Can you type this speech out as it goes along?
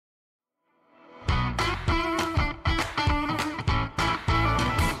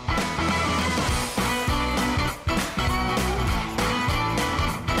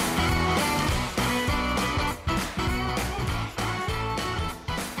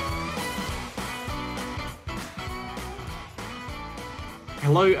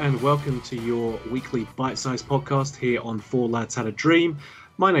Hello and welcome to your weekly bite-sized podcast here on Four Lads Had a Dream.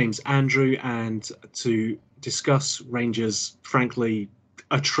 My name's Andrew, and to discuss Rangers' frankly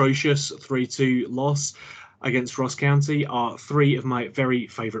atrocious 3-2 loss against Ross County are three of my very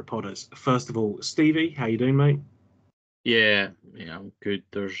favourite podders. First of all, Stevie, how you doing, mate? Yeah, I'm good.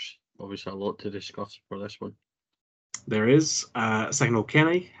 There's obviously a lot to discuss for this one. There is. Second of all,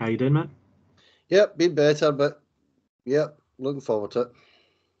 Kenny, how you doing, man? Yep, been better, but yep, looking forward to it.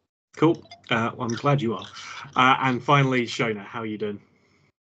 Cool. Well, I'm glad you are. And finally, Shona, how are you doing?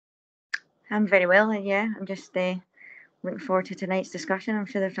 I'm very well, yeah. I'm just looking forward to tonight's discussion. I'm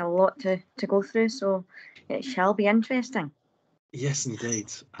sure there's a lot to go through, so it shall be interesting. Yes,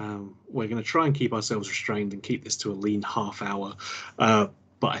 indeed. We're going to try and keep ourselves restrained and keep this to a lean half hour. But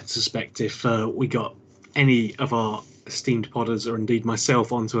I suspect if we got any of our esteemed podders, or indeed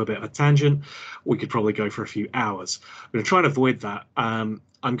myself, onto a bit of a tangent, we could probably go for a few hours. I'm going to try and avoid that.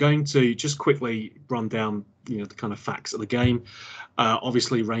 I'm going to just quickly run down, the kind of facts of the game.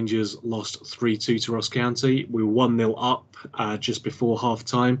 Obviously, Rangers lost 3-2 to Ross County. We were 1-0 up just before half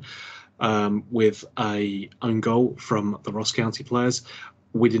time. With a own goal from the Ross County players.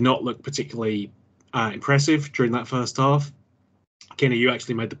 We did not look particularly impressive during that first half. Kenny, you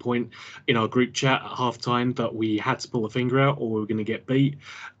actually made the point in our group chat at half time that we had to pull a finger out or we were going to get beat.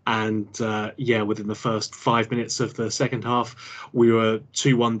 And within the first 5 minutes of the second half, we were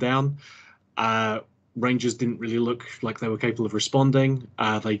 2-1 down. Rangers didn't really look like they were capable of responding.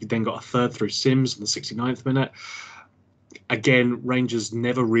 They then got a third through Sims in the 69th minute. Again, Rangers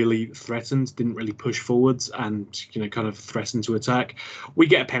never really threatened, didn't really push forwards and, kind of threatened to attack. We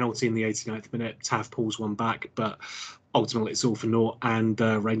get a penalty in the 89th minute. Tav pulls one back, but ultimately it's all for naught. And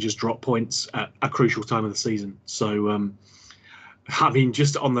Rangers drop points at a crucial time of the season. So,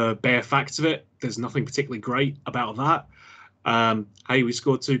 just on the bare facts of it, there's nothing particularly great about that. Hey, we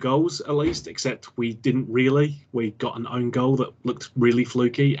scored 2 goals at least, except we didn't really. We got an own goal that looked really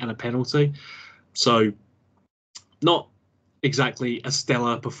fluky and a penalty. So, not exactly a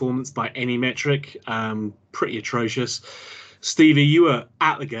stellar performance by any metric. Pretty atrocious. Stevie, you were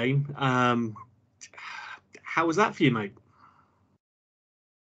at the game. How was that for you, mate?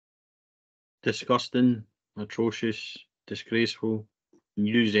 Disgusting, atrocious, disgraceful.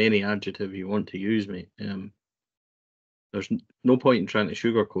 Use any adjective you want to use, mate. There's no point in trying to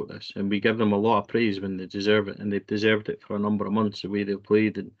sugarcoat this, and we give them a lot of praise when they deserve it, and they've deserved it for a number of months, the way they've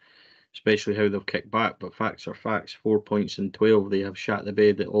played and especially how they've kicked back. But facts are facts. 4 points in 12. They have shat the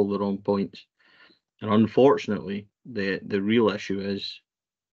bed at all the wrong points. And unfortunately, the real issue is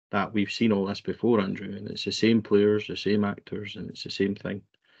that we've seen all this before, Andrew, and it's the same players, the same actors, and it's the same thing.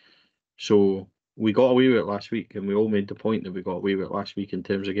 So we got away with it last week, and we all made the point that we got away with it last week in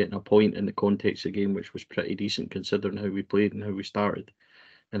terms of getting a point in the context of the game, which was pretty decent considering how we played and how we started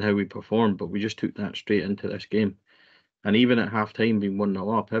and how we performed. But we just took that straight into this game. And even at half-time being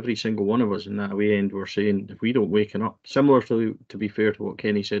 1-0 up, every single one of us in that away end were saying, if we don't waken up, similar to be fair to what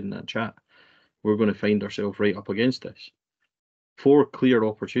Kenny said in that chat, we're going to find ourselves right up against this. 4 clear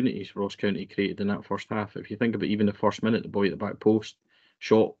opportunities Ross County created in that first half. If you think about even the first minute, the boy at the back post,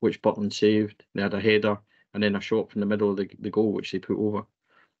 shot which Butland saved, they had a header, and then a shot from the middle of the goal which they put over.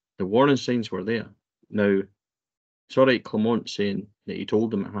 The warning signs were there. Now, it's all right, Clement saying that he told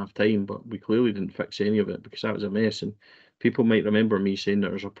them at half-time, but we clearly didn't fix any of it because that was a mess. And people might remember me saying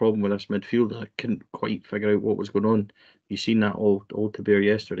there was a problem with this midfield. I couldn't quite figure out what was going on. You've seen that all to bear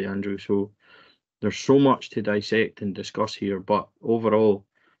yesterday, Andrew. So there's so much to dissect and discuss here. But overall,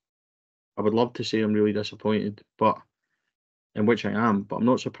 I would love to say I'm really disappointed, in which I am. But I'm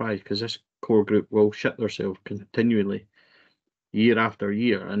not surprised because this core group will shit themselves continually, year after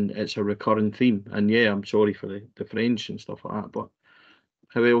year, and it's a recurring theme. And yeah, I'm sorry for the French and stuff like that, but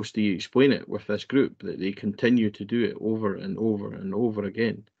how else do you explain it with this group that they continue to do it over and over and over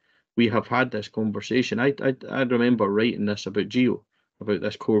again? We have had this conversation. I remember writing this about Gio, about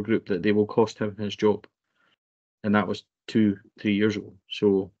this core group, that they will cost him his job, and that was 2-3 years ago.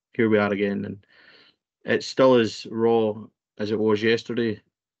 So here we are again, and it's still as raw as it was yesterday,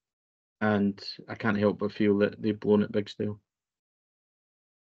 and I can't help but feel that they've blown it big style.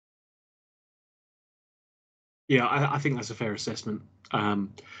 Yeah, I think that's a fair assessment.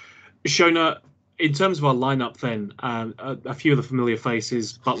 Shona, in terms of our lineup then, a few of the familiar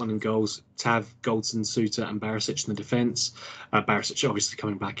faces, Butland in goals, Tav, Goldson, Suter and Barisic in the defence. Barisic obviously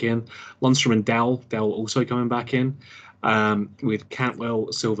coming back in. Lundstrom and Dowell also coming back in, with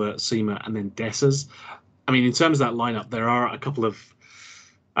Cantwell, Silva, Seamer and then Dessers. I mean, in terms of that lineup, there are a couple of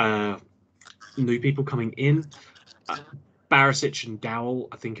new people coming in. Barisic and Dowell,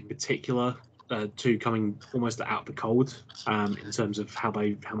 I think in particular, two coming almost out of the cold in terms of how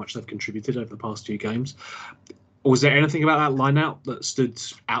much they've contributed over the past 2 games. Was there anything about that line-out that stood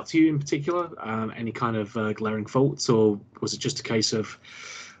out to you in particular? Any kind of glaring faults, or was it just a case of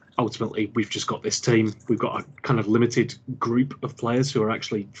ultimately we've just got this team, we've got a kind of limited group of players who are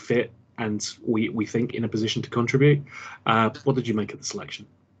actually fit and we think in a position to contribute? What did you make of the selection?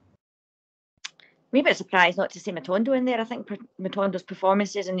 Maybe a bit surprised not to see Matondo in there. I think Matondo's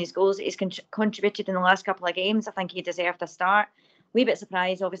performances and his goals that he's contributed in the last couple of games, I think he deserved a start. Wee bit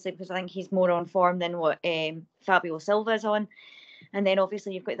surprised, obviously, because I think he's more on form than what Fabio Silva is on. And then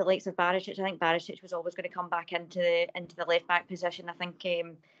obviously you've got the likes of Barisic. I think Barisic was always going to come back into the left back position. I think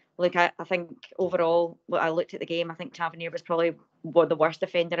I think overall, when I looked at the game, I think Tavernier was probably the worst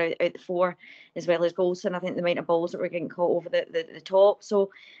defender out the 4, as well as Golson. I think the amount of balls that were getting caught over the top.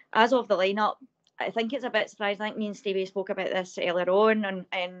 So as of the lineup, I think it's a bit surprising. I think me and Stevie spoke about this earlier on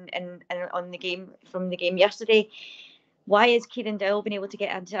on the game yesterday. Why is Kieran Dowell been able to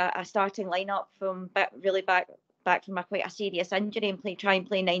get into a starting lineup from back from quite a serious injury and try and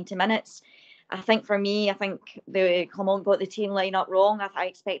play 90 minutes? I think for me, the Clement got the team lineup wrong. I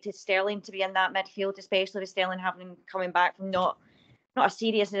expected Sterling to be in that midfield, especially with Sterling coming back from not as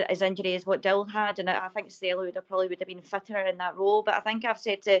serious as injury as what Dowell had, and I think Sterling would have been fitter in that role. But I think I've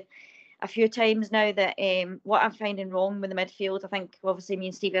said to a few times now that what I'm finding wrong with the midfield, I think obviously me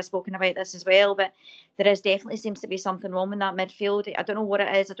and Stevie have spoken about this as well, but there definitely seems to be something wrong with that midfield. I don't know what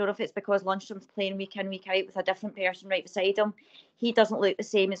it is. I don't know if it's because Lundstrom's playing week in, week out with a different person right beside him. He doesn't look the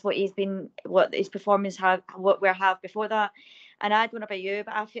same as what his performance what we have before that. And I don't know about you,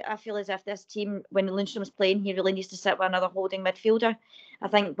 but I feel as if this team, when Lundstrom's playing, he really needs to sit with another holding midfielder. I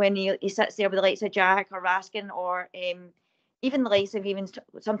think when he sits there with the likes of Jack or Raskin or even the likes of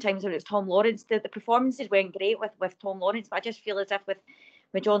sometimes when it's Tom Lawrence, the performances weren't great with Tom Lawrence, but I just feel as if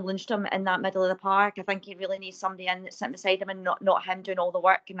with John Lundstrom in that middle of the park, I think he really needs somebody in that's sitting beside him and not him doing all the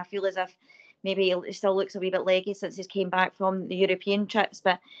work. And I feel as if maybe he still looks a wee bit leggy since he's came back from the European trips.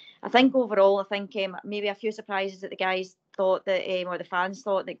 But I think overall, maybe a few surprises that the guys thought that, or the fans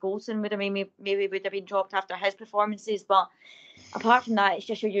thought that Golson would have maybe would have been dropped after his performances. But apart from that, it's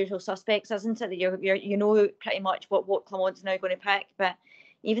just your usual suspects, isn't it? That you know pretty much what Clement's now going to pick. But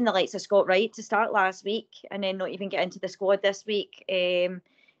even the likes of Scott Wright to start last week and then not even get into the squad this week,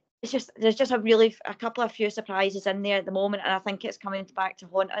 there's just a couple of few surprises in there at the moment, and I think it's coming back to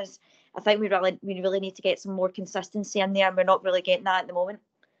haunt us. I think we really need to get some more consistency in there, and we're not really getting that at the moment.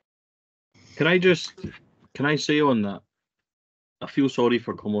 Can I say on that? I feel sorry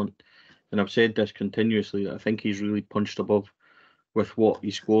for Clement, and I've said this continuously that I think he's really punched above with what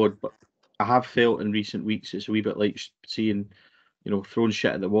he scored, but I have felt in recent weeks it's a wee bit like seeing, throwing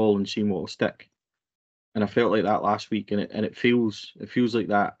shit at the wall and seeing what will stick. And I felt like that last week, and it feels like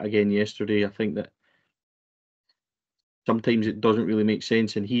that again yesterday. I think that sometimes it doesn't really make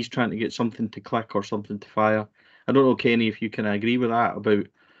sense, and he's trying to get something to click or something to fire. I don't know, Kenny, if you can agree with that about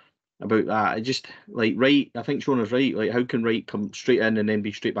that. I just like Wright. I think Shona's right. Like, how can Wright come straight in and then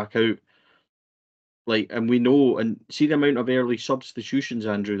be straight back out? Like, and we know, and see the amount of early substitutions,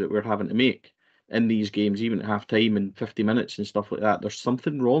 Andrew, that we're having to make in these games, even at half time and 50 minutes and stuff like that. There's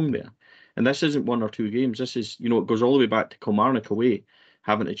something wrong there. And this isn't 1 or 2 games. This is, it goes all the way back to Kilmarnock away,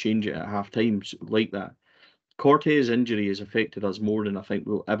 having to change it at half time like that. Cortez' injury has affected us more than I think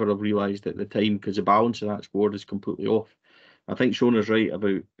we'll ever have realised at the time, because the balance of that squad is completely off. I think Shona's right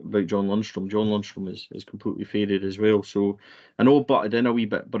about John Lundstrom. John Lundstrom is completely faded as well. So I know butted in a wee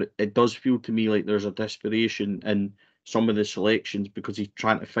bit, but it does feel to me like there's a desperation in some of the selections because he's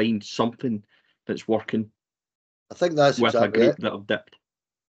trying to find something that's working. I think that's with exactly a group it. that have dipped.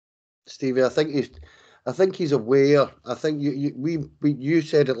 Stevie, I think he's aware. I think you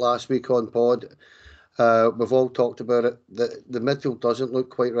said it last week on pod. We've all talked about it. The midfield doesn't look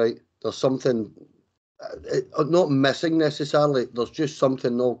quite right. There's something not missing necessarily. There's just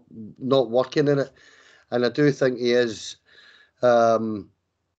something not working in it, and I do think he is. Well,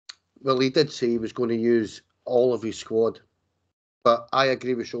 he did say he was going to use all of his squad, but I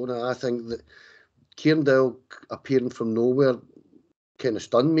agree with Shona. I think that Kieran Dowell appearing from nowhere kind of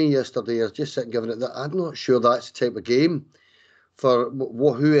stunned me yesterday. I was just sitting giving it that. I'm not sure that's the type of game for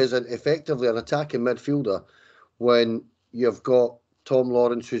who is effectively an attacking midfielder when you've got Tom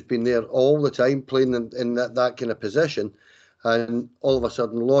Lawrence, who's been there all the time playing in that kind of position, and all of a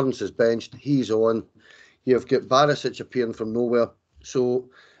sudden Lawrence is benched, he's on. You've got Barisic appearing from nowhere. So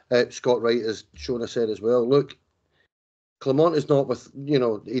Scott Wright, as Shona said as well, look, Clement is not with,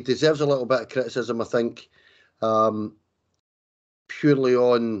 he deserves a little bit of criticism, I think, purely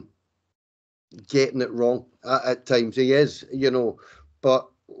on getting it wrong at times. He is, but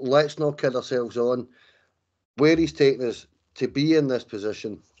let's not kid ourselves on. Where he's taken us to be in this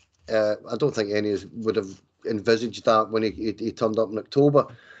position, I don't think any of us would have envisaged that when he turned up in October.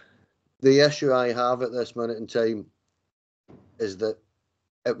 The issue I have at this minute in time is that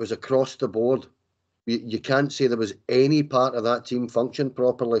it was across the board. You can't say there was any part of that team functioned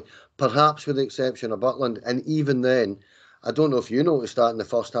properly, perhaps with the exception of Butland. And even then, I don't know if you noticed that in the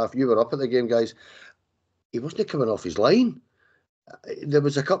first half. You were up at the game, guys. He wasn't coming off his line. There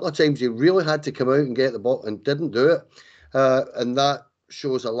was a couple of times he really had to come out and get the ball and didn't do it. And that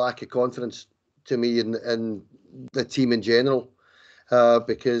shows a lack of confidence to me in the team in general,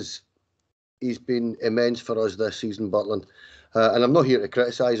 because he's been immense for us this season, Butland. And I'm not here to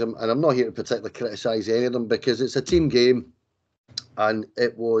criticise him, and I'm not here to particularly criticise any of them, because it's a team game, and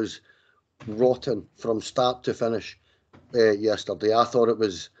it was rotten from start to finish yesterday. I thought it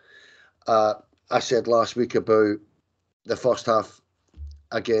was, I said last week about the first half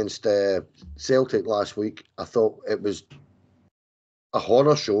against Celtic last week, I thought it was a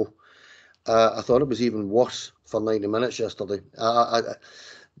horror show. I thought it was even worse for 90 minutes yesterday.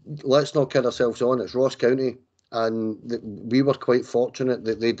 Let's not kid ourselves on. It's Ross County, and we were quite fortunate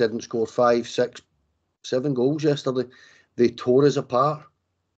that they didn't score 5, 6, 7 goals yesterday. They tore us apart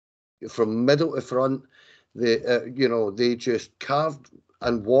from middle to front. They just carved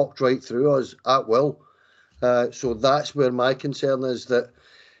and walked right through us at will. So that's where my concern is, that,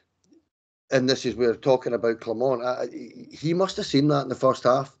 and this is where talking about Clement, he must have seen that in the first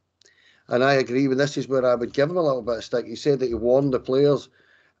half. And I agree with this is where I would give him a little bit of stick. He said that he warned the players.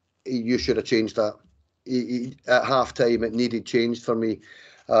 You should have changed that. At half time, it needed changed for me.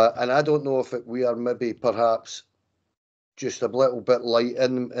 And I don't know if we are maybe perhaps just a little bit light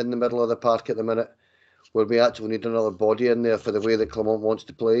in the middle of the park at the minute, where we actually need another body in there for the way that Clement wants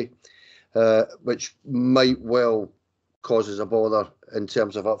to play, which might well cause us a bother in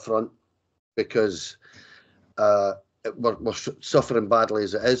terms of up front, because we're suffering badly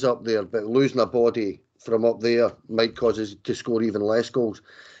as it is up there, but losing a body from up there might cause us to score even less goals.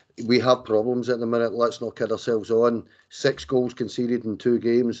 We have problems at the minute. Let's not kid ourselves on. 6 goals conceded in 2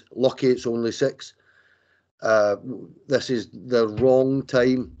 games. Lucky it's only 6. This is the wrong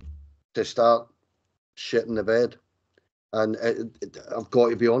time to start shitting the bed. And I've got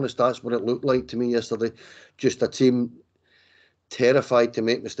to be honest, that's what it looked like to me yesterday. Just a team terrified to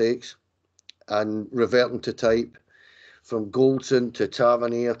make mistakes and reverting to type. From Goldson to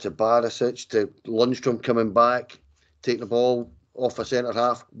Tavernier to Barisic to Lundstrom coming back, taking the ball off a centre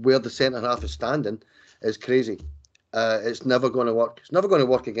half where the centre half is standing is crazy. It's never going to work. It's never going to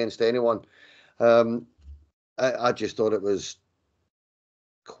work against anyone. I just thought it was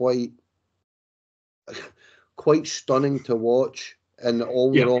quite stunning to watch in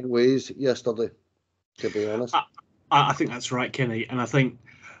all the wrong ways yesterday, to be honest. I think that's right, Kenny. And I think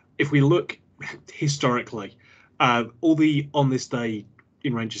if we look historically, all the On This Day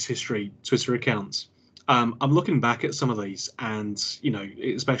in Rangers history Twitter accounts, I'm looking back at some of these, and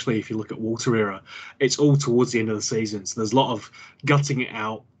especially if you look at Walter era, it's all towards the end of the season. So there's a lot of gutting it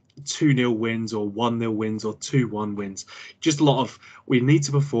out, 2-0 wins or 1-0 wins or 2-1 wins. Just a lot of, we need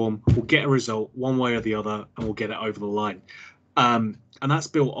to perform, we'll get a result one way or the other, and we'll get it over the line. And that's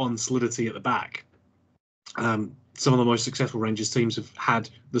built on solidity at the back. Some of the most successful Rangers teams have had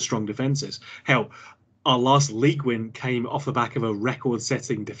the strong defences. Hell, our last league win came off the back of a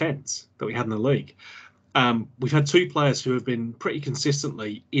record-setting defence that we had in the league. We've had 2 players who have been pretty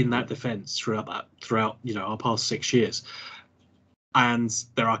consistently in that defence throughout our past 6 years, and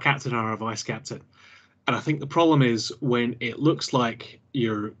they're our captain and our vice captain. And I think the problem is when it looks like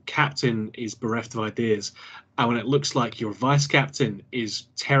your captain is bereft of ideas, and when it looks like your vice captain is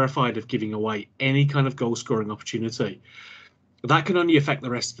terrified of giving away any kind of goal scoring opportunity, that can only affect the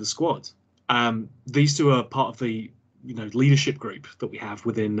rest of the squad. These 2 are part of the leadership group that we have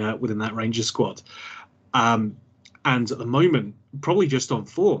within that Rangers squad. And at the moment, probably just on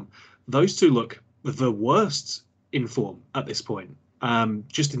form, those 2 look the worst in form at this point,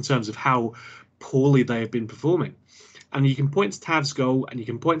 just in terms of how poorly they have been performing. And you can point to Tav's goal, and you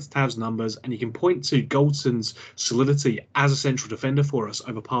can point to Tav's numbers, and you can point to Goldson's solidity as a central defender for us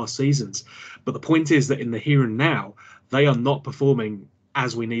over past seasons. But the point is that in the here and now, they are not performing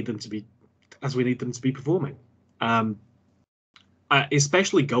as we need them to be performing.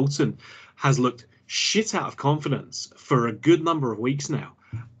 Especially Goldson has looked shit out of confidence for a good number of weeks now,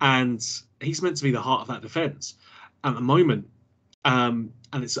 and he's meant to be the heart of that defence at the moment. And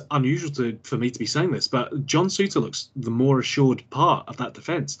it's unusual for me to be saying this, but John Souttar looks the more assured part of that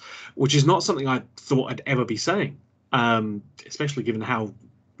defence, which is not something I thought I'd ever be saying, especially given how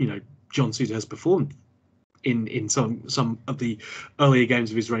John Souttar has performed in some of the earlier games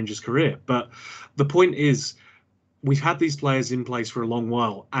of his Rangers career. But the point is, we've had these players in place for a long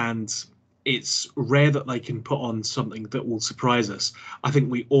while, and it's rare that they can put on something that will surprise us. I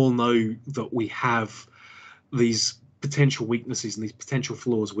think we all know that we have these potential weaknesses and these potential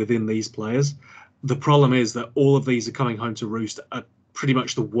flaws within these players. The problem is that all of these are coming home to roost at pretty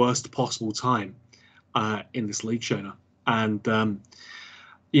much the worst possible time in this league, Shona. And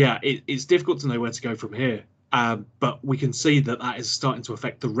it's difficult to know where to go from here. But we can see that is starting to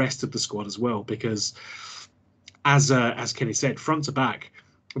affect the rest of the squad as well, because as Kenny said, front to back,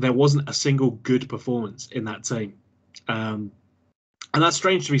 there wasn't a single good performance in that team. And that's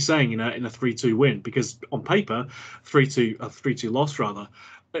strange to be saying in a 3-2 win, because on paper, 3-2 loss rather,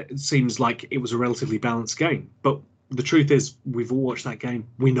 it seems like it was a relatively balanced game. But the truth is, we've all watched that game.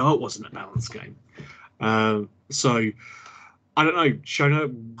 We know it wasn't a balanced game. So I don't know,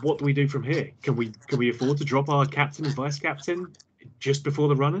 Shona, what do we do from here? Can we afford to drop our captain and vice captain just before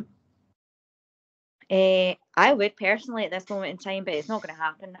the run-in? I would personally at this moment in time, but it's not going to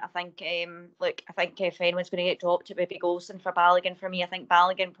happen. I think, I think if anyone's going to get dropped, it would be Golson for Balogun. For me, I think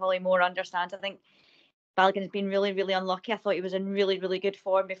Balogun probably more understands. I think Balogun has been really, really unlucky. I thought he was in really, really good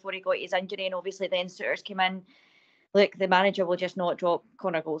form before he got his injury, and obviously then Souters came in. Look, the manager will just not drop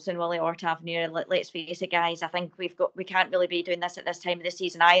Connor Golson, will he, or Tavernier? Let's face it, guys. I think we can't really be doing this at this time of the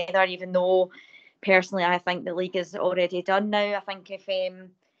season either. Even though, personally, I think the league is already done now. I think if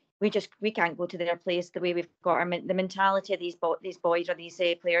we can't go to their place the way we've got the mentality of these boys or these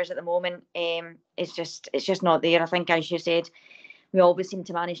players at the moment. It's just not there. I think, as you said, we always seem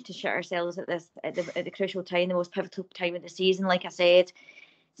to manage to shit ourselves at the crucial time, the most pivotal time of the season. Like I said,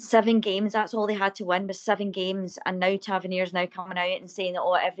 7 games, that's all they had to win was 7 games, and now Tavernier's now coming out and saying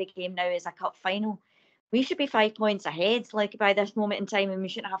that every game now is a cup final. We should be 5 points ahead, like by this moment in time, and we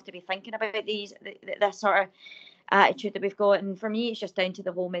shouldn't have to be thinking about this sort of attitude that we've got. And for me, it's just down to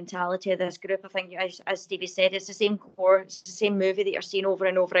the whole mentality of this group. I think, as Stevie said, it's the same core, it's the same movie that you're seeing over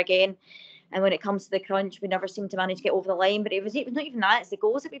and over again. And when it comes to the crunch, we never seem to manage to get over the line. But it was not even that, it's the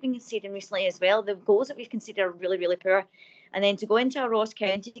goals that we've been conceding recently as well. The goals that we've conceded are really, really poor. And then to go into a Ross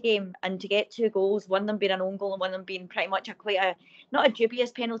County game and to get 2 goals, one of them being an own goal and one of them being pretty much not a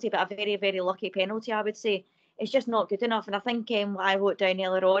dubious penalty, but a very, very lucky penalty, I would say, it's just not good enough. And I think what I wrote down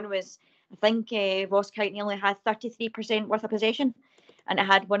earlier on was, I think Ross County only had 33% worth of possession, and it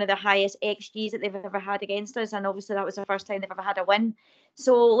had one of the highest XGs that they've ever had against us. And obviously that was the first time they've ever had a win.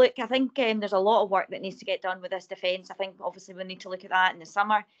 So look, I think there's a lot of work that needs to get done with this defence. I think obviously we need to look at that in the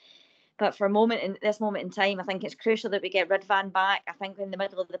summer. But for this moment in time, I think it's crucial that we get Ridvan back. I think in the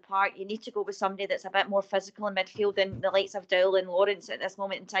middle of the park, you need to go with somebody that's a bit more physical in midfield than the likes of Dowell and Lawrence at this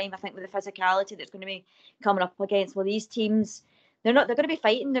moment in time. I think with the physicality that's going to be coming up against these teams, they're going to be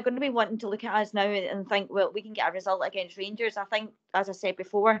fighting. They're going to be wanting to look at us now and think, well, we can get a result against Rangers. I think, as I said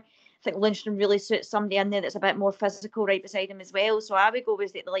before, I think Lundstrom really suits somebody in there that's a bit more physical right beside him as well. So I would go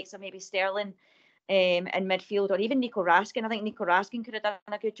with the likes of maybe Sterling in midfield, or even Nico Raskin. I think Nico Raskin could have done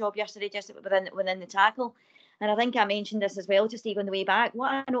a good job yesterday just within the tackle. And I think I mentioned this as well to Steve on the way back.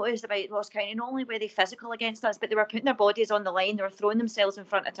 What I noticed about Ross County, not only were they physical against us, but they were putting their bodies on the line. They were throwing themselves in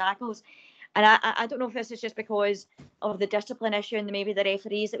front of tackles. And I don't know if this is just because of the discipline issue and maybe the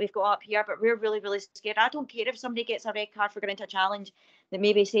referees that we've got up here, but we're really, really scared. I don't care if somebody gets a red card for going into a challenge that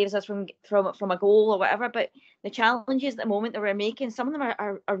maybe saves us from a goal or whatever, but the challenges at the moment that we're making, some of them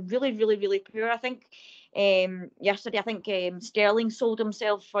are really, really, really poor. I think yesterday, I think Sterling sold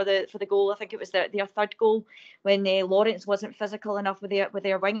himself for the goal. I think it was their 3rd goal when Lawrence wasn't physical enough with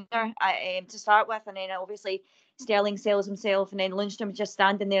their winger to start with, and then obviously Sterling sells himself, and then Lundstrom just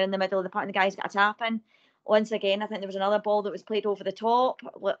standing there in the middle of the park, and the guy's got a tap in. Once again, I think there was another ball that was played over the top.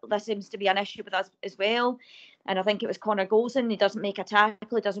 This seems to be an issue with us as well. And I think it was Connor Golson. He doesn't make a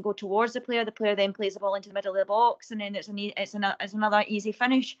tackle. He doesn't go towards the player. The player then plays the ball into the middle of the box, and then it's another easy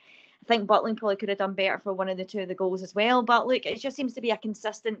finish. I think Butling probably could have done better for one of the 2 of the goals as well. But look, it just seems to be a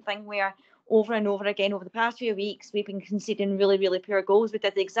consistent thing where over and over again over the past few weeks, we've been conceding really, really poor goals. We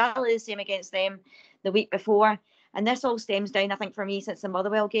did exactly the same against them the week before. And this all stems down, I think, for me, since the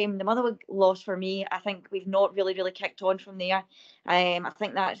Motherwell game. The Motherwell loss for me, I think we've not really, really kicked on from there. I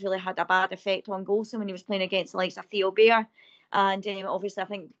think that's really had a bad effect on Golson when he was playing against the likes of Theo Bear. And obviously, I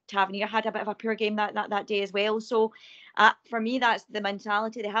think Tavernier had a bit of a poor game that day as well. So for me, that's the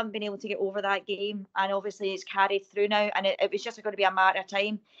mentality. They haven't been able to get over that game. And obviously, it's carried through now. And it was just going to be a matter of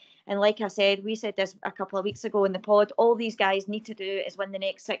time. And like I said, we said this a couple of weeks ago in the pod, all these guys need to do is win the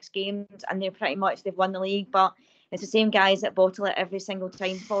next 6 games. And they've won the league. But it's the same guys that bottle it every single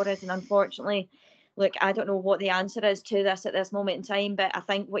time for us. And unfortunately, look, I don't know what the answer is to this at this moment in time, but I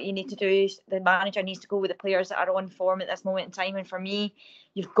think what you need to do is the manager needs to go with the players that are on form at this moment in time. And for me,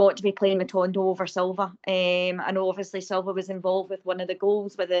 you've got to be playing Matondo over Silva. I know obviously Silva was involved with one of the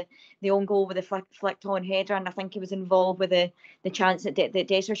goals, with the own goal with the flicked on header, and I think he was involved with the chance that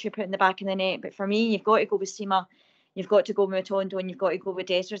Dessers should put in the back of the net. But for me, you've got to go with Sima. You've got to go with Matondo, and you've got to go with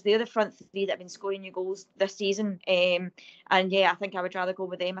Dessers. They're the front three that have been scoring you goals this season. And yeah, I think I would rather go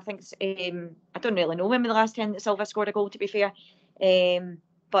with them. I think I don't really know when the last time that Silva scored a goal, to be fair.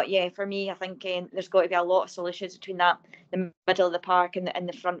 But yeah, for me, I think there's got to be a lot of solutions between the middle of the park and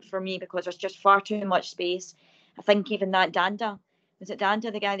the front for me, because there's just far too much space. I think even that Danda, was it Danda,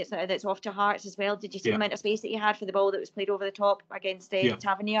 the guy that's off to Hearts as well? Did you see the amount of space that he had for the ball that was played over the top against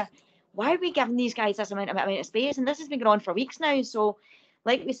Tavernier? Why are we giving these guys this amount of space? And this has been going on for weeks now. So,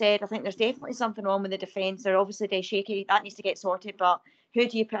 like we said, I think there's definitely something wrong with the defence. They're obviously dead shaky. That needs to get sorted. But who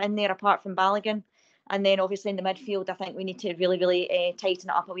do you put in there apart from Balogun? And then obviously in the midfield, I think we need to really, really tighten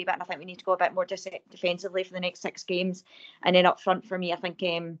it up a wee bit. And I think we need to go a bit more defensively for the next 6 games. And then up front, for me, I think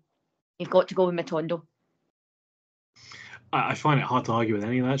you've got to go with Matondo. I find it hard to argue with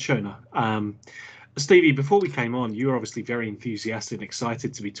any of that, Shona. Stevie, before we came on, you were obviously very enthusiastic and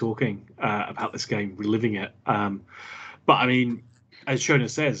excited to be talking about this game, reliving it. But I mean, as Shona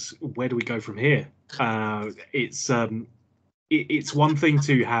says, where do we go from here? It's one thing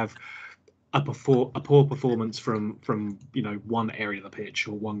to have a poor performance from one area of the pitch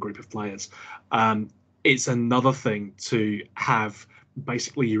or one group of players. It's another thing to have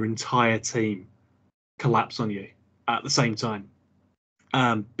basically your entire team collapse on you at the same time.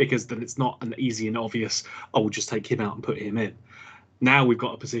 Because then it's not an easy and obvious, we'll just take him out and put him in. Now we've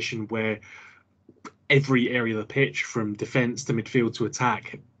got a position where every area of the pitch, from defence to midfield to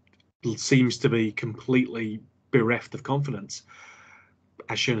attack, seems to be completely bereft of confidence.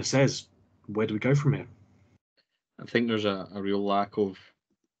 As Shona says, where do we go from here? I think there's a real lack of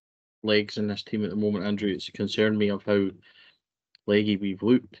legs in this team at the moment, Andrew. It's concerned me of how leggy we've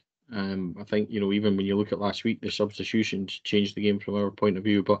looked. I think, even when you look at last week, the substitutions changed the game from our point of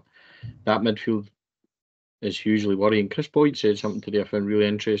view, but that midfield is hugely worrying. Chris Boyd said something today I found really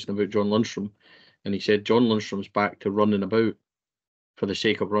interesting about John Lundstrom, and he said John Lundstrom's back to running about for the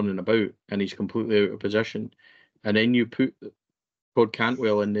sake of running about, and he's completely out of position. And then you put Todd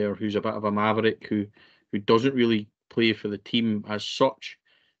Cantwell in there, who's a bit of a maverick, who doesn't really play for the team as such.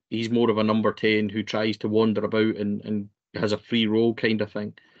 He's more of a number 10 who tries to wander about and has a free role kind of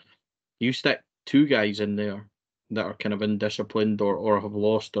thing. You stick 2 guys in there that are kind of indisciplined or have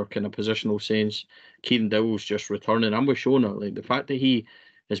lost their kind of positional sense. Kieran Dowell's just returning. I'm with Shona. Like, the fact that he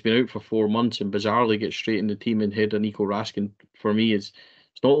has been out for 4 months and bizarrely gets straight in the team and head of Nico Raskin, for me, it's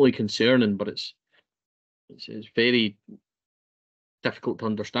not only concerning, but it's very difficult to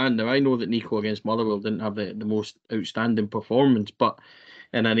understand. Now, I know that Nico against Motherwell didn't have the most outstanding performance, but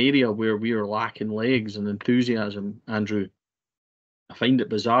in an area where we are lacking legs and enthusiasm, Andrew, I find it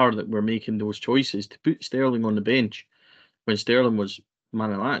bizarre that we're making those choices. To put Sterling on the bench when Sterling was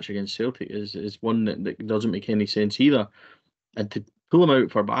man of the match against Celtic is one that doesn't make any sense either. And to pull him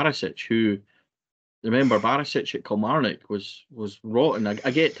out for Barisic, who, remember, Barisic at Kilmarnock was rotten.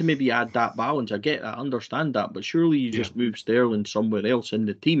 I get to maybe add that balance. I understand that, but surely you just move Sterling somewhere else in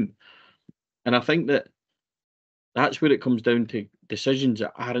the team. And I think that's where it comes down to decisions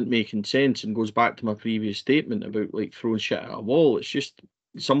that aren't making sense, and goes back to my previous statement about like throwing shit at a wall. It's just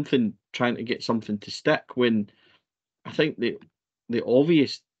something trying to get something to stick, when I think the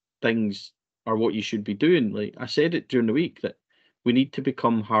obvious things are what you should be doing. Like I said it during the week, that we need to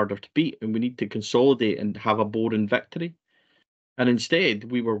become harder to beat, and we need to consolidate and have a boring victory. And instead,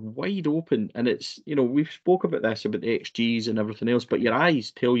 we were wide open. And it's, we've spoke about this, about the XGs and everything else, but your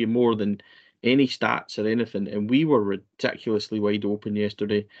eyes tell you more than any stats or anything. And we were ridiculously wide open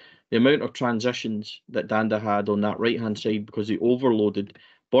yesterday. The amount of transitions that Danda had on that right-hand side, because he overloaded.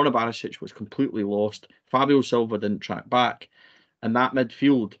 Borna Barisic was completely lost. Fabio Silva didn't track back. And that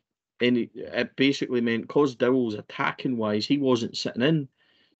midfield, it basically meant, because Dowell's attacking wise, he wasn't sitting in.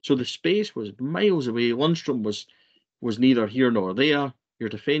 So the space was miles away. Lundstrom was neither here nor there. Your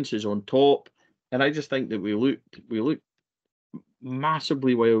defence is on top. And I just think that we looked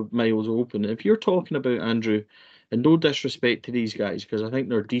massively miles open. If you're talking about, Andrew, and no disrespect to these guys, because I think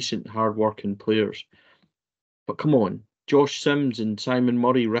they're decent, hard-working players, but come on, Josh Sims and Simon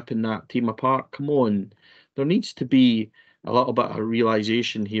Murray ripping that team apart, come on. There needs to be a little bit of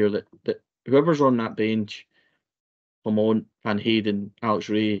realisation here that whoever's on that bench, Lamont, Van Hayden, Alex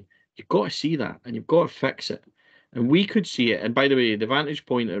Ray, you've got to see that, and you've got to fix it. And we could see it. And by the way, the vantage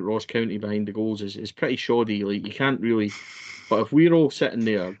point at Ross County behind the goals is pretty shoddy. Like, you can't really But if we're all sitting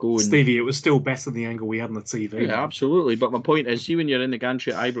there going... Stevie, it was still better than the angle we had on the TV. Yeah, absolutely. But my point is, see, when you're in the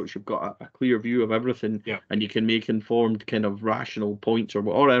gantry at Ibrox, you've got a clear view of everything, and you can make informed kind of rational points or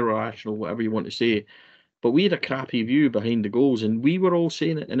irrational, whatever you want to say. But we had a crappy view behind the goals, and we were all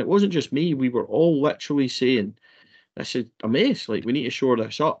saying it. And it wasn't just me. We were all literally saying, this is a mess. Like, we need to shore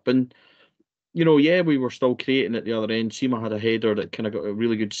this up. And, you know, yeah, we were still creating at the other end. Seema had a header that kind of got a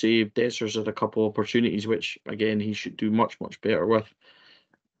really good save. Dessers had a couple of opportunities, which, again, he should do much, much better with.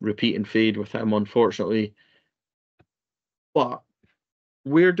 Repeat and fade with him, unfortunately. But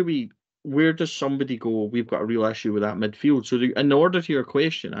where does somebody go, we've got a real issue with that midfield? So in order to your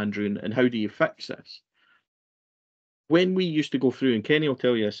question, Andrew, and how do you fix this? When we used to go through, and Kenny will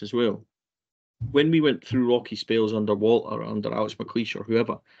tell you this as well, when we went through rocky spells under Walter, under Alex McLeish or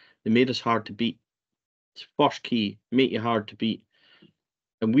whoever, they made us hard to beat. It's first key, make you hard to beat.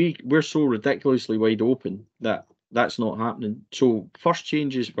 And we're so ridiculously wide open that that's not happening. So first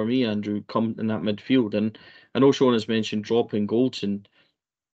changes for me, Andrew, come in that midfield. And I know Shona's mentioned dropping Goldson.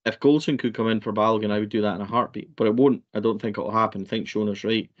 If Goldson could come in for Balogun, I would do that in a heartbeat. But it won't. I don't think it'll happen. I think Shona's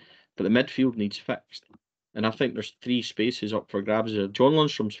right. But the midfield needs fixed. And I think there's 3 spaces up for grabs there. John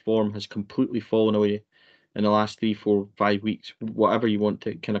Lundstrom's form has completely fallen away in the last 3, 4, 5 weeks, whatever you want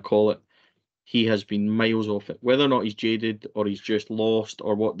to kind of call it. He has been miles off it. Whether or not he's jaded or he's just lost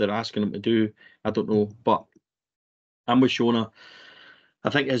or what they're asking him to do, I don't know. But I'm with Shona. I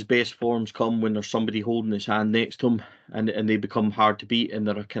think his best forms come when there's somebody holding his hand next to him and they become hard to beat and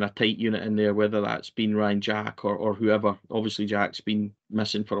they're a kind of tight unit in there, whether that's been Ryan Jack or whoever. Obviously, Jack's been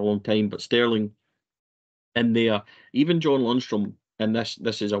missing for a long time, but Sterling in there, even John Lundstrom, and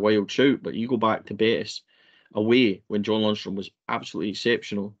this is a wild shout, but you go back to Betis away when John Lundstrom was absolutely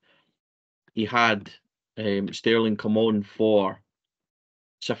exceptional. He had Sterling come on for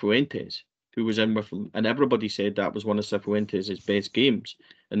Cifuentes, who was in with him, and everybody said that was one of Cifuentes' best games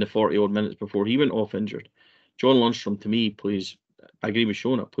in the 40-odd minutes before he went off injured. John Lundstrom, to me, plays, I agree with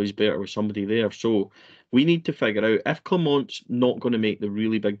Shona, plays better with somebody there. So we need to figure out, if Clement's not going to make the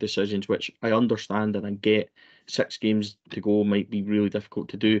really big decisions, which I understand and I get, 6 games to go might be really difficult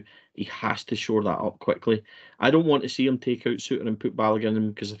to do, he has to shore that up quickly. I don't want to see him take out Suter and put Balogun in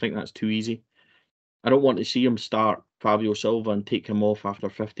because I think that's too easy. I don't want to see him start Fabio Silva and take him off after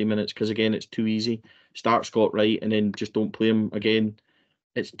 50 minutes because, again, it's too easy. Start Scott Wright and then just don't play him again.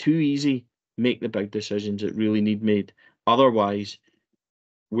 It's too easy. Make the big decisions that really need made. Otherwise,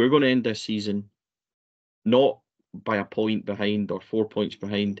 we're going to end this season not by a point behind or 4 points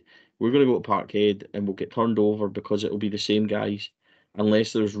behind. We're going to go to Parkhead and we'll get turned over because it'll be the same guys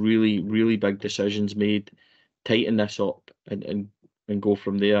unless there's really, really big decisions made. Tighten this up and go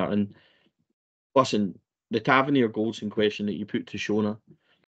from there. And listen, the Tavernier Goldson question that you put to Shona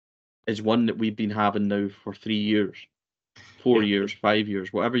is one that we've been having now for 3 years, 4 years, 5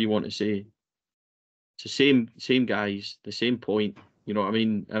 years, whatever you want to say. It's the same guys, the same point. You know what I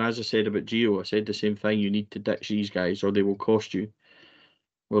mean? And as I said about Gio, I said the same thing. You need to ditch these guys or they will cost you.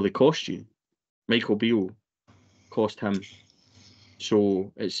 Well, they cost you. Michael Beale cost him.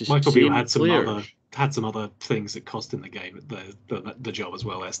 So it's the Michael same Beale had some players. other things that cost him the game, the job as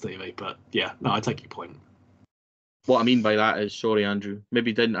well, Stevie. But yeah, no, I take your point. What I mean by that is, sorry, Andrew,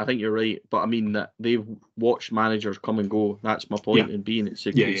 maybe didn't. I think you're right, but I mean that they've watched managers come and go. That's my point in being it's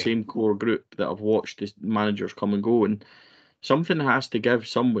the same core group that have watched the managers come and go, and something has to give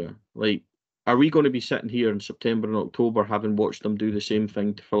somewhere. Like, are we going to be sitting here in September and October having watched them do the same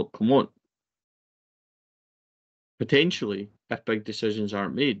thing to Philip Clement? Potentially, if big decisions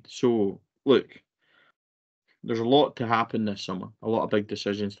aren't made. So, look, there's a lot to happen this summer. A lot of big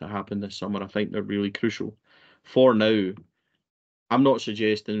decisions to happen this summer. I think they're really crucial. For now, I'm not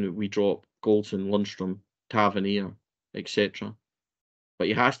suggesting that we drop Goldson, Lundstrom, Tavernier, etc. But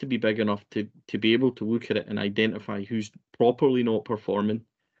he has to be big enough to be able to look at it and identify who's properly not performing.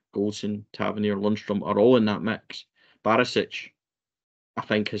 Goldson, Tavernier, Lundstrom are all in that mix. Barisic, I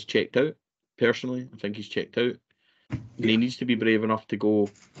think, has checked out. Personally, I think he's checked out. And he needs to be brave enough to go,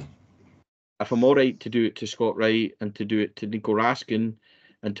 if I'm all right to do it to Scott Wright and to do it to Nico Raskin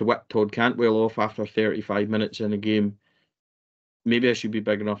and to whip Todd Cantwell off after 35 minutes in a game, maybe I should be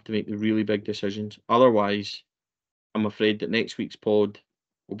big enough to make the really big decisions. Otherwise, I'm afraid that next week's pod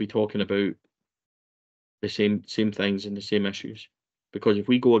will be talking about the same things and the same issues. Because if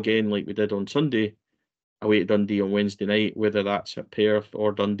we go again like we did on Sunday, away to Dundee on Wednesday night, whether that's at Perth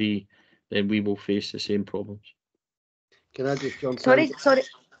or Dundee, then we will face the same problems. Can I just jump in? Sorry.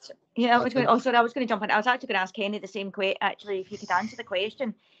 Yeah, I was going to jump in. I was actually going to ask Kenny the same question, actually, if you could answer the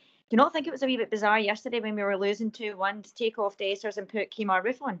question. Do you not think it was a wee bit bizarre yesterday when we were losing 2-1 to take off Dessers and put Kemar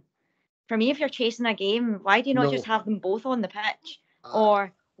Roof on? for me, if you're chasing a game, why do you not just have them both on the pitch?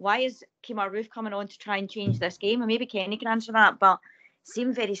 Or why is Kemar Roof coming on to try and change this game? And maybe Kenny can answer that, but it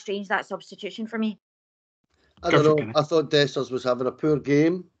seemed very strange, that substitution for me. I don't know. I thought Dessers was having a poor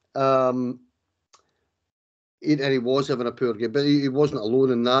game. And he was having a poor game, but he wasn't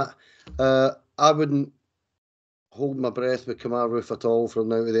alone in that. I wouldn't hold my breath with Kemar Roof at all from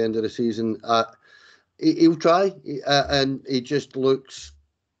now to the end of the season. He'll try, and he just looks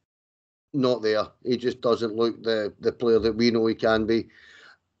not there. He just doesn't look the player that we know he can be.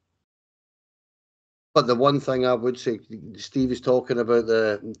 But the one thing I would say, Steve is talking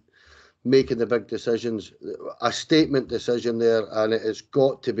about making the big decisions. A statement decision there, and it has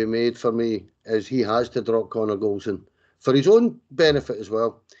got to be made for me, is he has to drop Connor Goldson for his own benefit as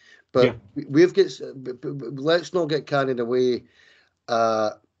well. But let's not get carried away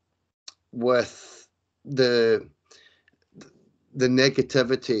with the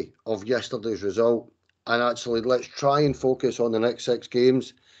negativity of yesterday's result, and actually let's try and focus on the next 6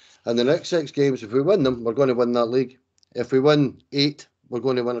 games. And the next 6 games, if we win them, we're going to win that league. If we win 8, we're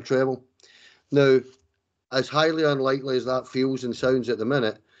going to win a treble. Now, as highly unlikely as that feels and sounds at the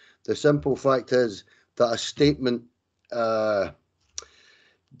minute, the simple fact is that a statement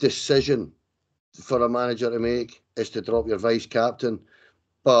decision for a manager to make is to drop your vice captain.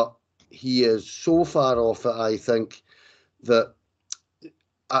 But he is so far off it, I think, that,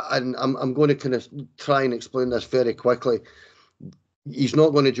 and I'm going to kind of try and explain this very quickly. He's not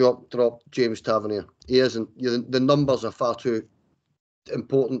going to drop James Tavernier. He isn't. The numbers are far too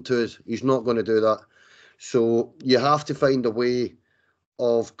important to us. He's not going to do that. So you have to find a way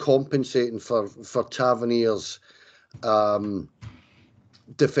of compensating for Tavernier's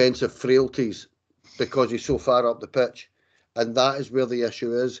defensive frailties because he's so far up the pitch. And that is where the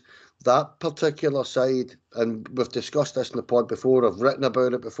issue is. That particular side, and we've discussed this in the pod before, I've written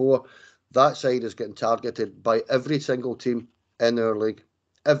about it before, that side is getting targeted by every single team in our league.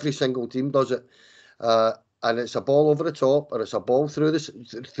 Every single team does it. And it's a ball over the top, or it's a ball through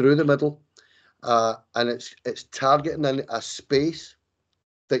the middle. And it's targeting in a space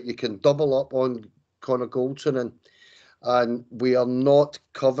that you can double up on Connor Goldson in. And we are not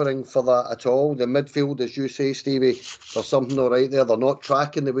covering for that at all. The midfield, as you say, Stevie, there's something all right there. They're not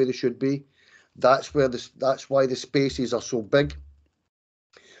tracking the way they should be. That's why the spaces are so big.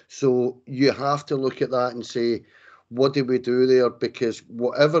 So you have to look at that and say, what do we do there? Because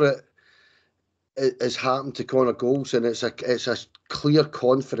whatever it has happened to Connor Goldson, it's a clear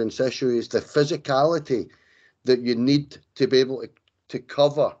confidence issue. It's the physicality that you need to be able to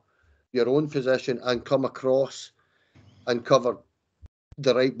cover your own position and come across and cover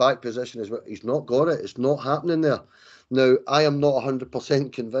the right back position as well. He's not got it. It's not happening there. Now, I am not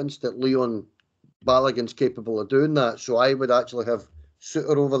 100% convinced that Leon Balogun's capable of doing that. So I would actually have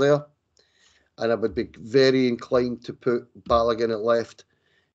Suter over there. And I would be very inclined to put Balogun at left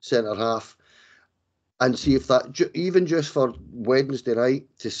centre half and see if that, even just for Wednesday night,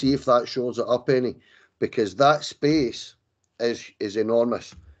 to see if that shows it up any. Because that space is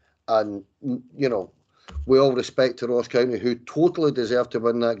enormous. And, you know, we all respect to Ross County, who totally deserved to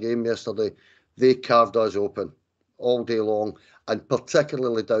win that game yesterday. They carved us open all day long, and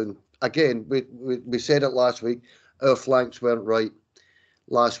particularly down. Again, we said it last week, our flanks weren't right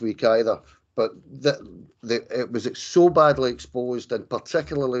last week either. But it was so badly exposed, and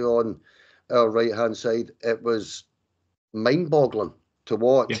particularly on our right-hand side, it was mind-boggling to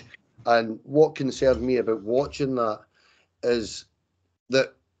watch. Yeah. And what concerned me about watching that is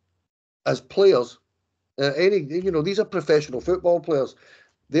that as players, these are professional football players.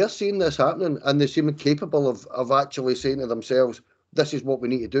 They're seeing this happening, and they seem capable of actually saying to themselves, "This is what we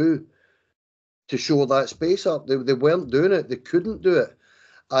need to do to show that space up." They weren't doing it. They couldn't do it.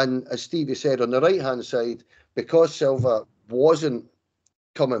 And as Stevie said, on the right-hand side, because Silva wasn't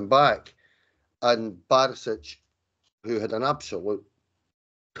coming back, and Barisic, who had an absolute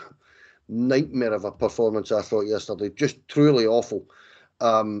nightmare of a performance, I thought, yesterday, just truly awful.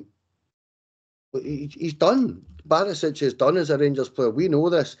 He's done. Barisic is done as a Rangers player. We know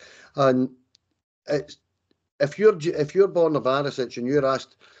this. And it's if you're born a Barisic and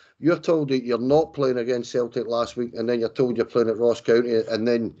you're told that you're not playing against Celtic last week, and then you're told you're playing at Ross County, and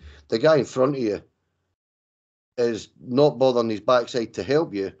then the guy in front of you is not bothering his backside to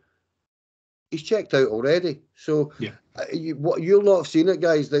help you, he's checked out already. So yeah. You'll not have seen it,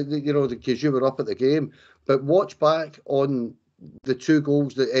 guys, because you were up at the game, but watch back on the 2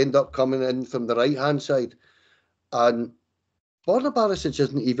 goals that end up coming in from the right-hand side, and Borna Barisic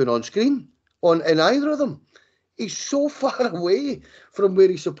isn't even on screen in either of them. He's so far away from where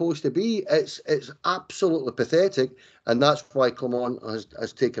he's supposed to be. It's absolutely pathetic, and that's why Clement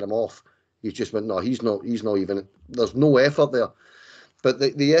has taken him off. He just went, no, he's not even. There's no effort there. But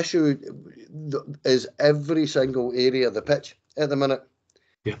the issue is every single area of the pitch at the minute.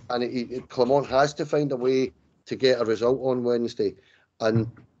 Yeah. And Clement has to find a way to get a result on Wednesday.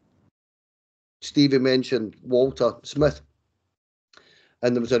 And Stevie mentioned Walter Smith.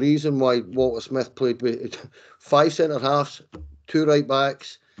 And there was a reason why Walter Smith played with 5 centre-halves, 2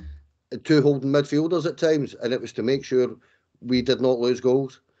 right-backs, and 2 holding midfielders at times. And it was to make sure we did not lose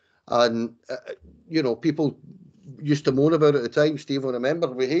goals. And, people used to moan about it at the time. Steve will remember,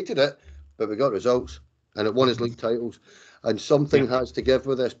 we hated it, but we got results. And it won his league titles. And something has to give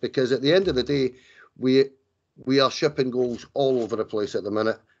with this, because at the end of the day, we are shipping goals all over the place at the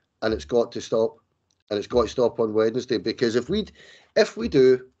minute, and it's got to stop. And it's got to stop on Wednesday, because if we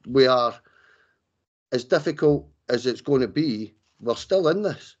do, we are, as difficult as it's going to be, we're still in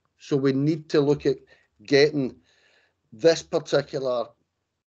this. So we need to look at getting this particular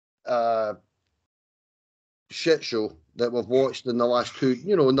shit show that we've watched in the last two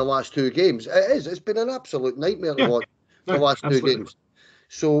games. It's been an absolute nightmare to watch the last absolutely. 2 games.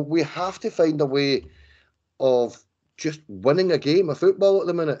 So we have to find a way of just winning a game of football at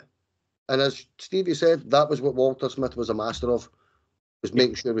the minute. And as Stevie said, that was what Walter Smith was a master of, was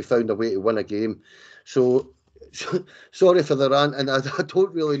making sure we found a way to win a game. So sorry for the rant, and I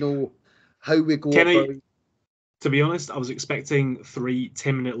don't really know how we go Kenny, about. To be honest, I was expecting 3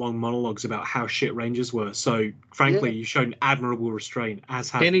 10-minute-long monologues about how shit Rangers were. So, frankly, you've shown admirable restraint, as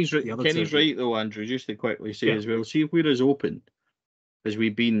have Kenny's the other Kenny's two. right, though, Andrew, just to quickly say as well. See if we're as open as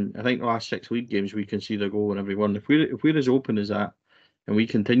we've been. I think the last 6 league games, we concede a goal in every one. If we're as open as that, and we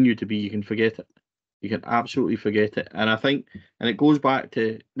continue to be, you can forget it. You can absolutely forget it. And I think, and it goes back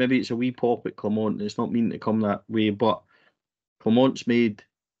to, maybe it's a wee pop at Clement, and it's not mean to come that way, but Clement's made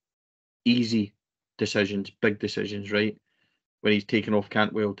easy decisions, big decisions, right? When he's taken off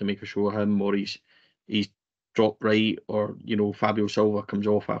Cantwell to make a show of him, or he's dropped right, or Fabio Silva comes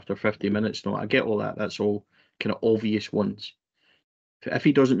off after 50 minutes. No, I get all that. That's all kind of obvious ones. If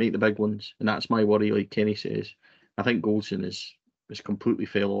he doesn't make the big ones, and that's my worry, like Kenny says, I think Goldson is completely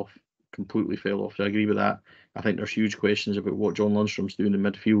fell off. So I agree with that. I think there's huge questions about what John Lundstrom's doing in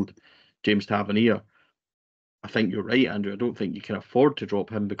midfield. James Tavernier, I think you're right, Andrew. I don't think you can afford to drop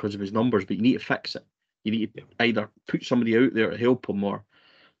him because of his numbers, but you need to fix it. You need to either put somebody out there to help him or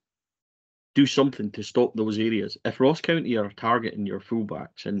do something to stop those areas. If Ross County are targeting your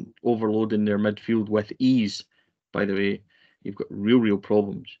fullbacks and overloading their midfield with ease, by the way, you've got real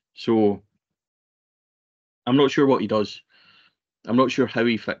problems. So I'm not sure what he does. I'm not sure how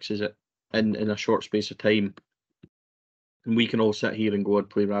he fixes it in a short space of time. And we can all sit here and go, I'd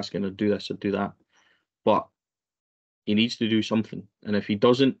play Raskin, I'd do this, I'd do that. But he needs to do something. And if he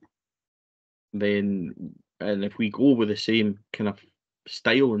doesn't, then, and if we go with the same kind of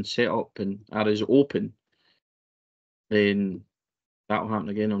style and setup and are as open, then that'll happen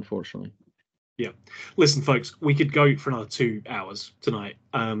again, unfortunately. Yeah. Listen, folks, we could go for another 2 hours tonight.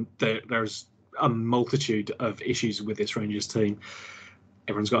 There's a multitude of issues with this Rangers team.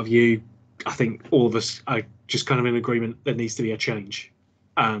 Everyone's got a view. I think all of us are just kind of in agreement there needs to be a change,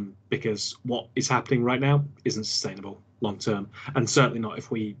 because what is happening right now isn't sustainable long term, and certainly not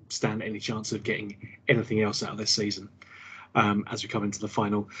if we stand any chance of getting anything else out of this season. As we come into the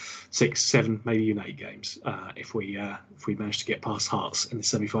final 6, 7, maybe even 8 games, if we manage to get past Hearts in the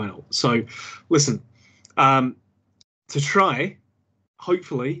semi-final. So, listen, to try,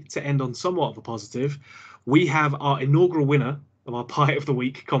 hopefully, to end on somewhat of a positive, we have our inaugural winner of our Pie of the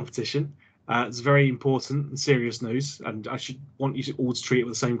Week competition. It's very important and serious news, and I should want you to all to treat it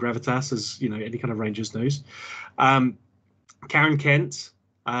with the same gravitas as any kind of Rangers news. Karen Kent,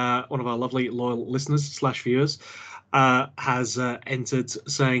 one of our lovely loyal listeners / viewers, has entered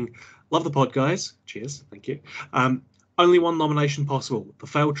saying, "Love the pod, guys. Cheers, thank you. Only one nomination possible: the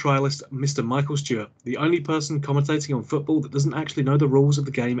failed trialist, Mr. Michael Stewart, the only person commentating on football that doesn't actually know the rules of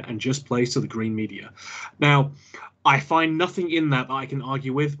the game and just plays to the green media." Now, I find nothing in that I can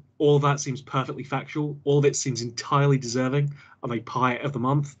argue with. All of that seems perfectly factual. All of it seems entirely deserving of a Pie of the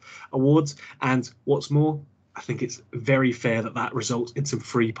Month awards. And what's more, I think it's very fair that results in some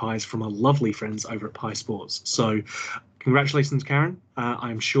free pies from our lovely friends over at Pie Sports. So congratulations, Karen.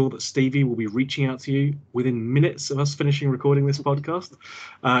 I'm sure that Stevie will be reaching out to you within minutes of us finishing recording this podcast,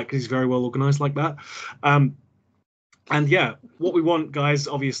 because he's very well organised like that. And yeah, what we want, guys,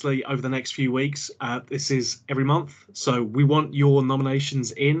 obviously, over the next few weeks, this is every month. So we want your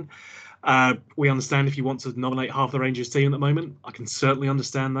nominations in. We understand if you want to nominate half the Rangers team at the moment. I can certainly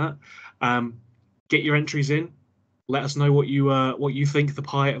understand that. Get your entries in. Let us know what you think the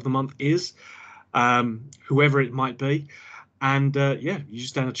Pie of the Month is, whoever it might be. And you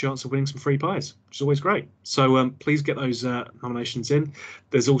stand a chance of winning some free pies, which is always great. So please get those nominations in.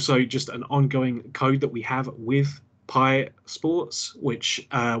 There's also just an ongoing code that we have with Pie Sports, which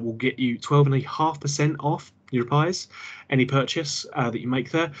will get you 12.5% off your pies, any purchase that you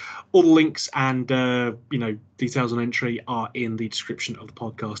make there. All the links and details on entry are in the description of the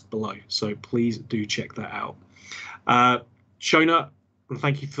podcast below. So please do check that out. Shona,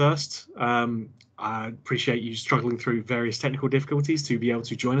 thank you first. I appreciate you struggling through various technical difficulties to be able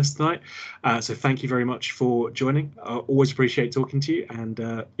to join us tonight. So thank you very much for joining. I always appreciate talking to you. And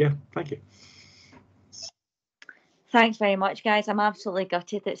thank you. Thanks very much, guys. I'm absolutely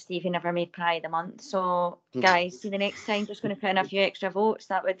gutted that Stevie never made Pie of the Month. So, guys, see the next time, just going to put in a few extra votes.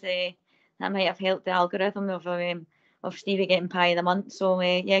 That might have helped the algorithm of Stevie getting Pie of the Month. So,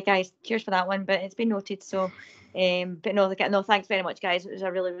 guys, cheers for that one. But it's been noted. So, thanks very much, guys. It was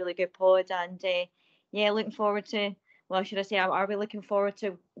a really, really good pod. And looking forward to. Well, should I say, are we looking forward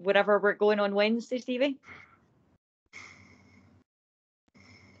to wherever we're going on Wednesday, Stevie?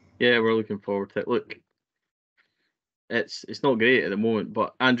 Yeah, we're looking forward to it. Look. It's not great at the moment,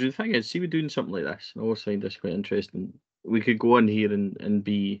 but Andrew, the thing is, see, we're doing something like this. I always find this quite interesting. We could go on here and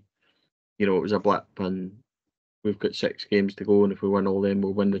be, it was a blip, and we've got 6 games to go, and if we win all them,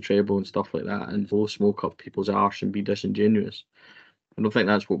 we'll win the treble and stuff like that, and blow smoke up people's arse and be disingenuous. I don't think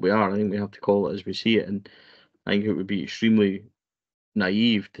that's what we are. I think we have to call it as we see it, and I think it would be extremely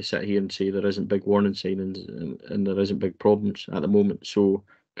naive to sit here and say there isn't big warning signs and there isn't big problems at the moment. So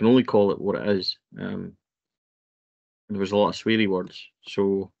I can only call it what it is. There was a lot of sweary words,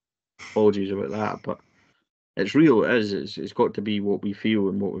 so apologies about that, but it's real. It is. It's got to be what we feel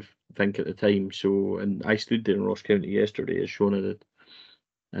and what we think at the time. So, and I stood there in Ross County yesterday, as Shona did,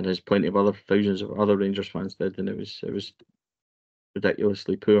 and as plenty of thousands of other Rangers fans did, and it was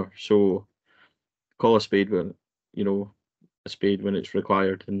ridiculously poor. So, call a spade when a spade when it's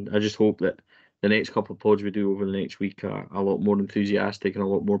required, and I just hope that the next couple of pods we do over the next week are a lot more enthusiastic and a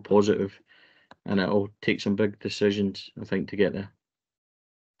lot more positive. And it'll take some big decisions, I think, to get there.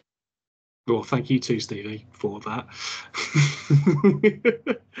 Well, thank you too, Stevie, for that.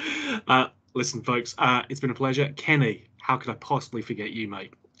 Listen, folks, it's been a pleasure. Kenny, how could I possibly forget you,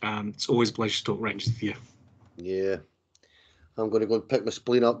 mate? It's always a pleasure to talk Rangers with you. Yeah. I'm going to go and pick my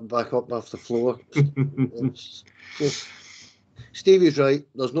spleen back up off the floor. Stevie's right.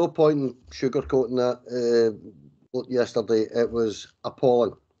 There's no point in sugarcoating that. Yesterday, it was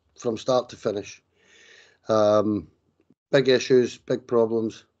appalling from start to finish. Big issues, big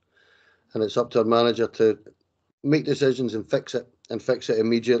problems, and it's up to our manager to make decisions and fix it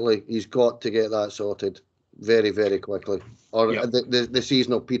immediately. He's got to get that sorted very, very quickly, or the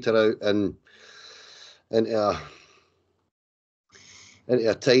season will peter out and into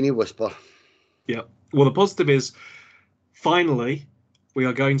a tiny whisper. Yeah. Well, the positive is, finally, we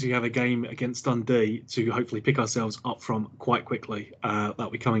are going to have a game against Dundee to hopefully pick ourselves up from quite quickly. That'll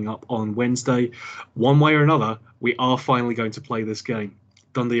be coming up on Wednesday. One way or another, we are finally going to play this game.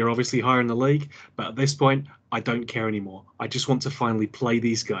 Dundee are obviously higher in the league, but at this point, I don't care anymore. I just want to finally play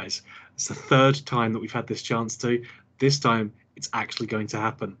these guys. It's the 3rd time that we've had this chance to. This time, it's actually going to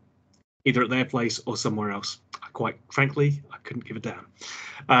happen, either at their place or somewhere else. Quite frankly, I couldn't give a damn.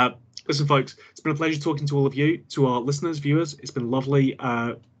 Listen, folks, it's been a pleasure talking to all of you, to our listeners, viewers. It's been lovely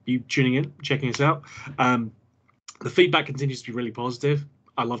you tuning in, checking us out. The feedback continues to be really positive.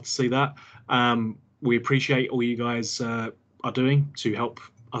 I love to see that. We appreciate all you guys are doing to help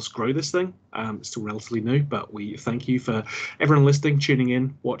us grow this thing. It's still relatively new, but we thank you for everyone listening, tuning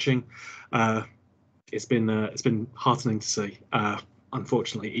in, watching. It's been heartening to see.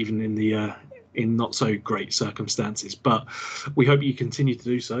 Unfortunately, even in not so great circumstances, but we hope you continue to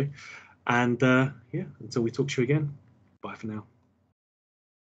do so. And until we talk to you again, bye for now.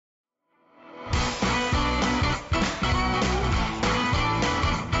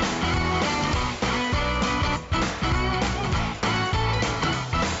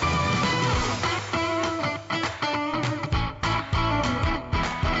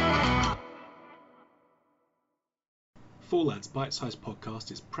 Four Lads Bite Size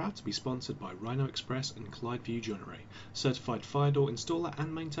Podcast is proud to be sponsored by Rhino Express and Clyde View Joinery, certified fire door installer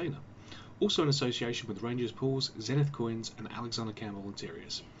and maintainer. Also in association with Rangers Pools, Zenith Coins and Alexander Campbell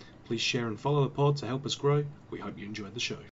Interiors. Please share and follow the pod to help us grow. We hope you enjoyed the show.